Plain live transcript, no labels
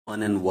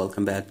And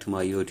welcome back to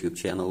my YouTube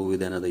channel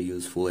with another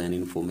useful and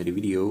informative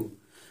video.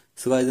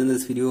 So guys, in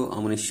this video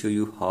I'm going to show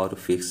you how to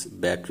fix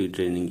battery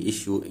draining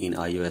issue in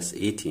iOS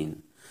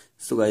 18.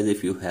 So guys,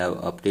 if you have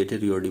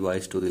updated your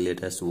device to the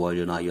latest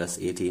version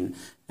iOS 18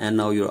 and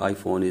now your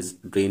iPhone is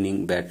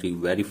draining battery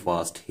very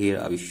fast, here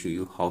I will show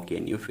you how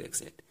can you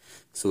fix it.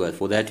 So guys,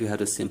 for that you have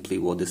to simply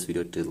watch this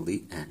video till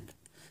the end.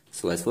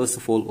 So guys, first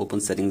of all, open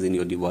settings in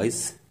your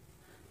device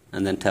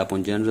and then tap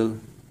on general,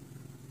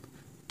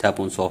 tap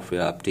on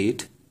software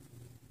update,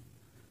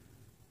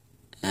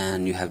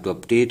 and you have to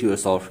update your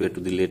software to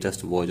the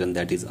latest version,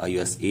 that is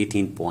iOS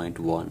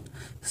 18.1.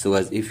 so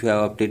as if you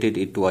have updated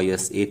it to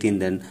iOS 18,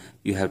 then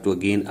you have to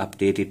again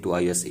update it to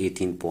iOS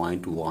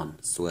 18.1.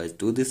 so as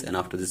do this, and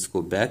after this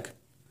go back,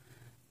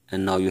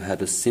 and now you have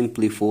to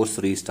simply force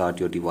restart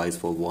your device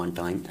for one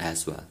time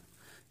as well.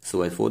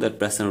 So as for that,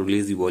 press and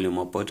release the volume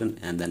up button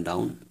and then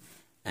down,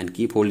 and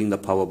keep holding the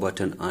power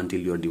button until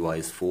your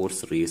device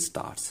force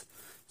restarts.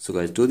 So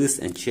guys, do this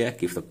and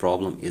check if the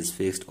problem is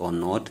fixed or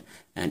not,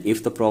 and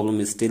if the problem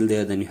is still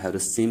there, then you have to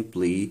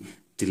simply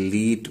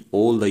delete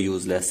all the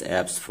useless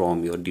apps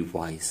from your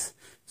device.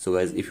 So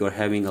guys, if you are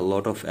having a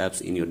lot of apps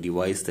in your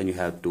device, then you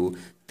have to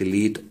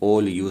delete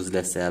all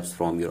useless apps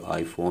from your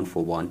iPhone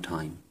for one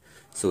time.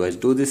 So guys,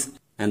 do this,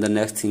 and the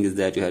next thing is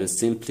that you have to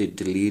simply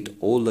delete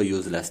all the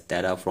useless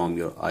data from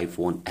your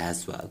iPhone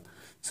as well.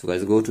 So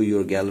guys, go to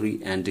your gallery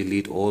and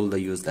delete all the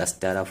useless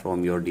data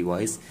from your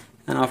device,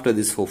 and after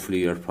this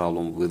hopefully your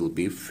problem will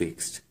be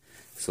fixed.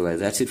 So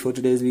guys, that's it for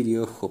today's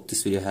video. Hope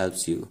this video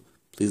helps you.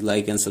 Please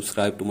like and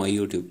subscribe to my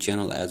YouTube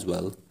channel as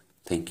well.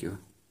 Thank you.